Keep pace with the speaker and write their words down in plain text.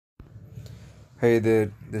Hey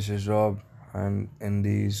there, this is Rob, and in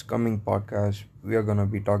these coming podcasts, we are gonna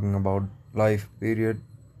be talking about life, period,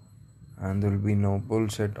 and there will be no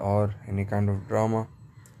bullshit or any kind of drama.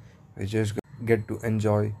 We just get to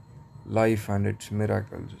enjoy life and its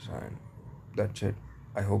miracles, and that's it.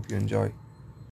 I hope you enjoy.